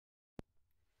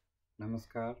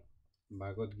नमस्कार।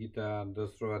 भागवत गीता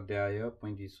दोस्रो अध्याय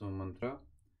 35औं मन्त्र।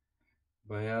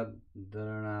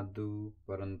 भयादरणादु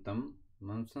परन्तं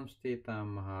मंसंस्थिता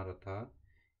महारथा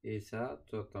एषा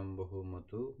चोतं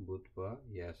बहुमतो भूत्वा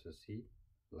याससि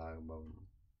लाघवम्।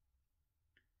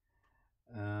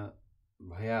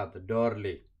 भयाद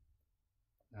डरले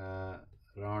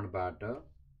रणबाट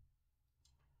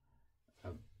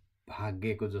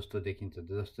भागेको जस्तो देखिन्छ।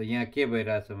 जस्तो यहाँ के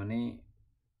भइरहेछ भने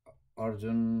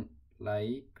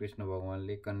अर्जुनलाई कृष्ण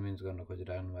भगवानले कन्भिन्स गर्न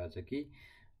खोजिरहनु भएको छ कि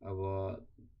अब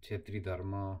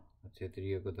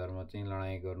क्षत्रियको धर्म चाहिँ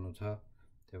लडाइँ गर्नु छ,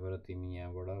 त्यही भएर तिमी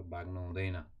यहाँबाट भाग्नु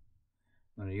हुँदैन।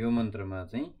 यो मन्त्रमा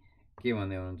चाहिँ के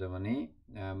भन्दै हुनुहुन्छ भने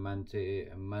मान्छे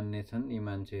मान्नेछन्, यी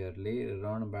मान्छेहरूले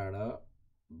रणबाट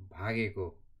भागेको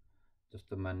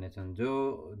जस्तो मान्नेछन्।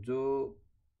 जो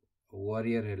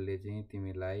वारियरहरूले चाहिँ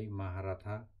तिमीलाई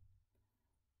महारथा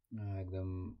एकदम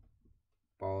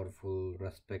पावरफुल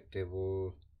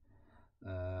रेस्पेक्टेबल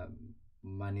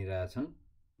मानिरहेछन्।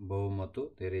 बहुमतो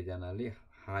धेरैजनाले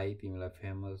हाई तिमीलाई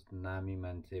फेमस नामी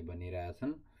मान्छे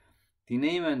भनिरहेछन्।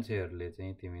 तिनै मान्छेहरूले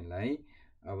चाहिँ तिमीलाई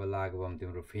अब लाघवम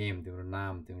तिम्रो फेम, तिम्रो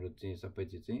नाम, तिम्रो चाहिँ सबै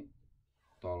चिज चाहिँ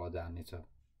तल जानेछ,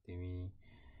 तिमी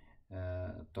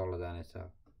तल जानेछ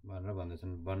भनेर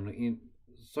भन्दैछन्।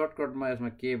 सर्टकटमा यसमा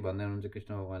के भन्दै हुनुहुन्छ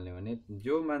कृष्ण भगवानले भने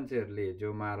जो मान्छेहरूले,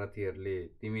 जो महारथीहरूले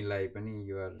तिमीलाई पनि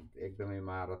युआर एकदमै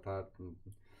महारथा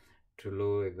ठुलो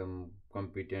एकदम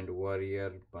कम्पिटेन्ट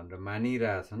वारियर भनेर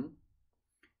मानिरहेछन्,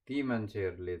 ती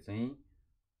मान्छेहरूले चाहिँ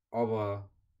अब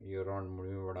यो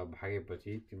रणभूमिबाट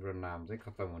भागेपछि तिम्रो नाम चाहिँ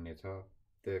खत्तम हुनेछ,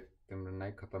 तिम्रो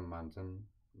नाम खत्तम मान्छन्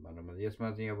भनेर।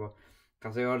 यसमा चाहिँ अब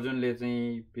खासै अर्जुनले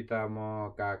चाहिँ पितामह,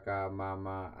 काका,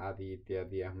 मामा आदि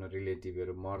इत्यादि आफ्नो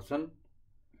रिलेटिभहरू मर्छन्,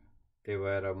 त्यही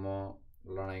भएर म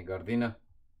लडाइँ गर्दिनँ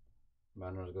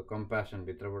भन्नुको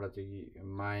कम्प्यासनभित्रबाट चाहिँ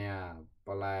माया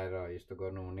पलाएर यस्तो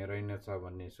गर्नु हुने रहेनछ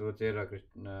भन्ने सोचेर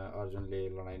अर्जुनले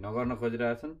लडाइँ नगर्न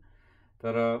खोजिरहेछन्।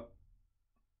 तर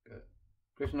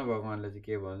कृष्ण भगवानले चाहिँ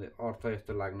के भन्छ, अर्थ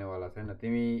यस्तो लाग्नेवाला छैन।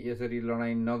 तिमी यसरी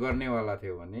लडाइँ नगर्नेवाला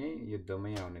थियो भने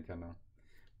युद्धमै आउने थिएन।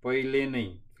 पहिले नै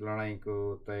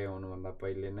लडाइँको तय हुनुभन्दा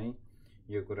पहिले नै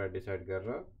यो कुरा डिसाइड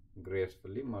गरेर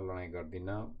ग्रेसफुल्ली म लडाइँ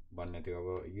गर्दिनँ भन्ने थियो। अब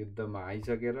युद्धमा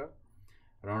आइसकेर,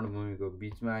 रणभूमिको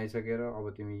बिचमा आइसकेर अब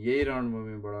तिमी यही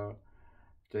रणभूमिबाट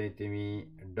चाहिँ तिमी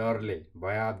डरले,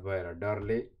 भयाद भएर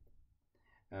डरले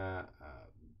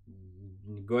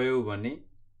गयौ भने,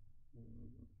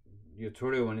 यो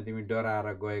छोड्यौ भने तिमी डराएर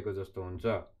गएको जस्तो हुन्छ।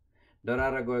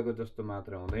 डराएर गएको जस्तो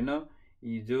मात्र हुँदैन।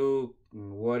 यी जो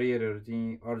वारियरहरू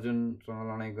चाहिँ अर्जुनसँग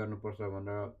लडाइँ गर्नुपर्छ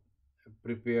भनेर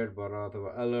प्रिपेयर्ड भएर अथवा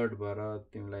अलर्ट भएर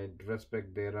तिमीलाई रेस्पेक्ट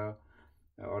दिएर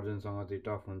अर्जुनसँग चाहिँ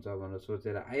टफ हुन्छ भनेर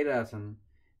सोचेर आइरहेछन्,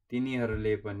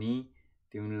 तिनीहरूले पनि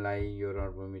तिमीलाई यो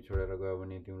रणभूमि छोडेर गयो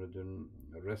भने तिम्रो जुन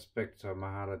रेस्पेक्ट छ,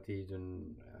 महारथी जुन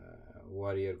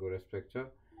वारियरको रेस्पेक्ट छ,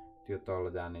 त्यो तल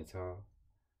जानेछ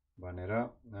भनेर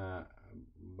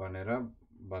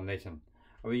भन्दैछन्।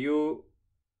 अब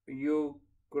यो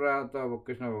कुरा त अब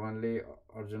कृष्ण भगवानले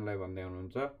अर्जुनलाई भन्दै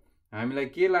हुनुहुन्छ। हामीलाई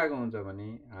के लागु हुन्छ भने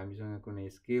हामीसँग कुनै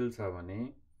स्किल छ भने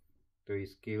त्यो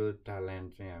स्किल ट्यालेन्ट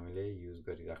चाहिँ हामीले युज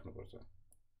गरिराख्नुपर्छ।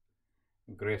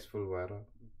 ग्रेसफुल भएर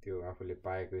त्यो आफूले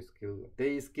पाएको स्किल,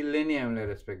 त्यही स्किलले नै हामीलाई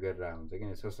रेस्पेक्ट गरिरहेको हुन्छ।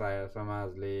 किन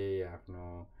समाजले, आफ्नो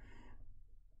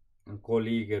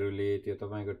कोलिगहरूले त्यो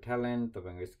तपाईँको ट्यालेन्ट,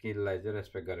 तपाईँको स्किललाई चाहिँ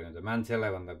रेस्पेक्ट गरेको हुन्छ।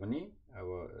 मान्छेलाई भन्दा पनि अब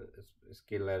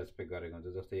स्किललाई रेस्पेक्ट गरेको हुन्छ।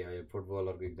 जस्तै अहिले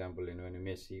फुटबलरको इक्जाम्पल लिनु भने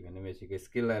मेसीको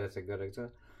स्किललाई रेस्पेक्ट गरेको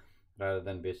छ रादर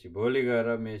देन मेसी। भोलि गएर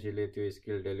मेसीले त्यो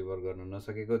स्किल डेलिभर गर्नु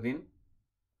नसकेको दिन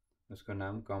उसको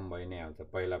नाम कम भइ नै हाल्छ।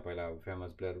 पहिला अब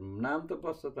फेमस प्लेयर नाम त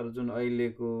बस्छ, तर जुन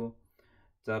अहिलेको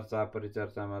चर्चा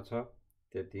परिचर्चामा छ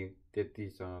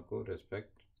त्यतिसँगको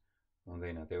रेस्पेक्ट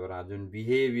हुँदैन। त्यही भएर जुन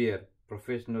बिहेभियर,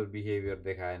 प्रोफेसनल बिहेभियर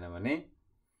देखाएन भने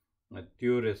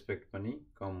त्यो रेस्पेक्ट पनि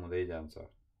कम हुँदै जान्छ।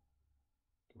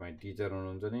 तपाईँ टिचर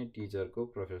हुनुहुन्छ नि, टिचरको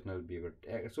प्रोफेसनल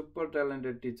बिहेभियर, सुपर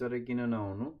ट्यालेन्टेड टिचरै किन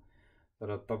नहुनु, तर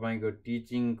तपाईँको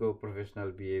टिचिङको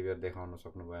प्रोफेसनल बिहेभियर देखाउन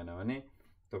सक्नु भएन भने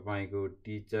तपाईँको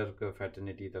टिचरको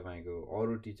फ्याटर्निटी, तपाईँको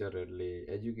अरू टिचरहरूले,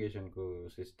 एजुकेसनको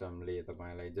सिस्टमले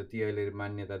तपाईँलाई जति अहिले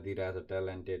मान्यता दिइरहेछ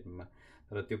ट्यालेन्टेडमा,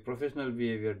 तर त्यो प्रोफेसनल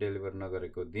बिहेभियर डेलिभर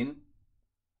नगरेको दिन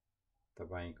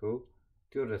तपाईँको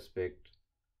त्यो रेस्पेक्ट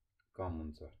कम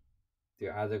हुन्छ।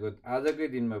 त्यो आजकै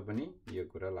दिनमा पनि यो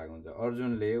कुरा लागु हुन्छ।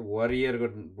 अर्जुनले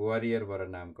वारियरबाट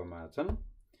नाम कमाएछन्।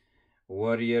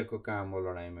 वारियरको काम हो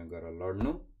लडाइँमा गएर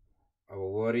लड्नु। अब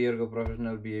वारियरको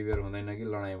प्रोफेसनल बिहेभियर हुँदैन कि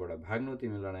लडाइँबाट भाग्नु।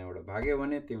 तिमी लडाइँबाट भाग्यौ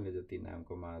भने तिमीले जति नाम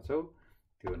कमाएछौ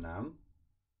त्यो नाम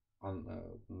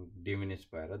डिमिनिस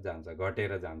भएर जान्छ,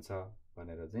 घटेर जान्छ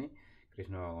भनेर चाहिँ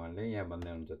कृष्ण भगवानले यहाँ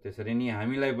भन्दै हुन्छ। त्यसरी नै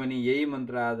हामीलाई पनि यही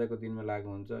मन्त्र आजको दिनमा लागु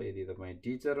हुन्छ। यदि तपाईँ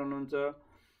टिचर हुनुहुन्छ,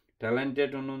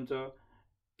 ट्यालेन्टेड हुनुहुन्छ,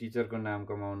 टिचरको नाम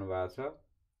कमाउनु भएको छ,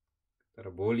 तर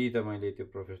भोलि तपाईँले त्यो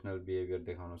प्रोफेसनल बिहेभियर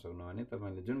देखाउन सक्नु भने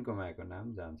तपाईँले जुन कमाएको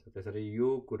नाम जान्छ। त्यसरी यो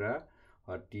कुरा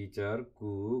teacher,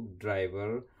 cook,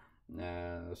 driver,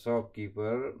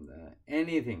 सपकिपर,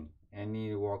 anything, any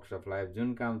works of life,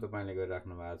 जुन काम तपाईँले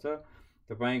गरिराख्नु भएको छ,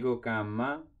 तपाईँको काममा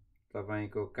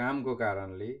तपाईँको कामको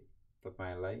कारणले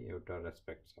तपाईँलाई एउटा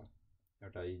रेस्पेक्ट छ,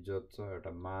 एउटा इज्जत छ,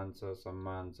 एउटा मान छ,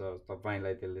 सम्मान छ,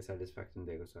 तपाईँलाई त्यसले सेटिस्फ्याक्सन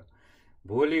दिएको छ।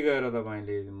 भोलि गएर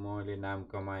तपाईँले मैले नाम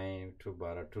कमाएँ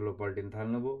भएर ठुलो पल्टिन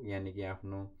थाल्नुभयो, यानि कि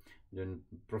आफ्नो जुन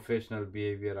प्रोफेसनल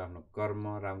बिहेभियर, आफ्नो कर्म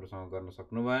राम्रोसँग गर्न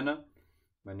सक्नु भएन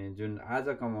भने जुन आज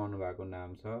कमाउनु भएको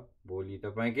नाम छ, भोलि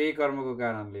तपाईँकै कर्मको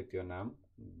कारणले त्यो नाम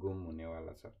गुम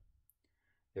हुनेवाला छ।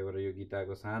 त्यही भएर यो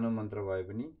गीताको सानो मन्त्र भए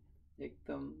पनि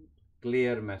एकदम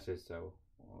क्लियर मेसेज छ।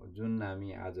 जुन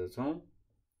हामी आज छौँ,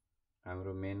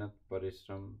 हाम्रो मेहनत,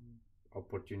 परिश्रम,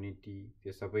 अपर्च्युनिटी,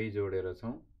 त्यो सबै जोडेर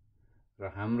छौँ र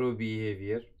हाम्रो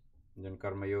बिहेभियर, जुन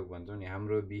कर्मयोग भन्छौँ नि,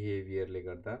 हाम्रो बिहेभियरले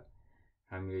गर्दा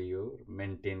हामीले यो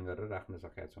मेन्टेन गरेर राख्न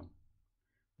सकेका छौँ।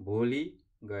 भोलि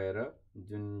गएर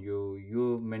जुन यो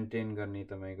मेन्टेन गर्ने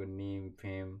तपाईँको नेम,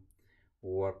 फेम,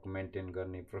 वर्क मेन्टेन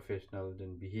गर्ने प्रोफेसनल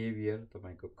जुन बिहेभियर,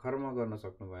 तपाईँको कर्म गर्न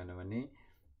सक्नु भएन भने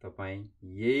तपाईँ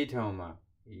यही ठाउँमा,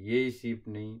 यही सिप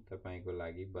नै तपाईँको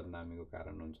लागि बदनामीको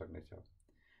कारण हुन सक्नेछ।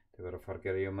 त्यही भएर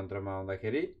फर्केर यो मन्त्रमा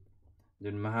आउँदाखेरि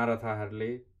जुन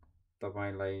महारथाहरूले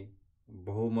तपाईँलाई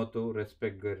बहुमतो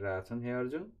रेस्पेक्ट गरिरहेछन्, हे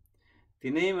अर्जुन,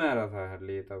 तिनै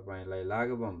महारथाहरूले तपाईँलाई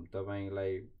लागबम,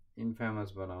 तपाईँलाई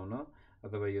इन्फेमस बनाउन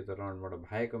अथवा यो त रणबाट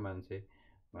भागेको मान्छे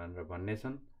भनेर भन्ने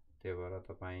छन्। त्यही भएर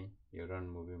तपाईँ यो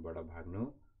रणभूमिबाट भाग्नु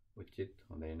उचित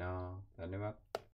हुँदैन। धन्यवाद।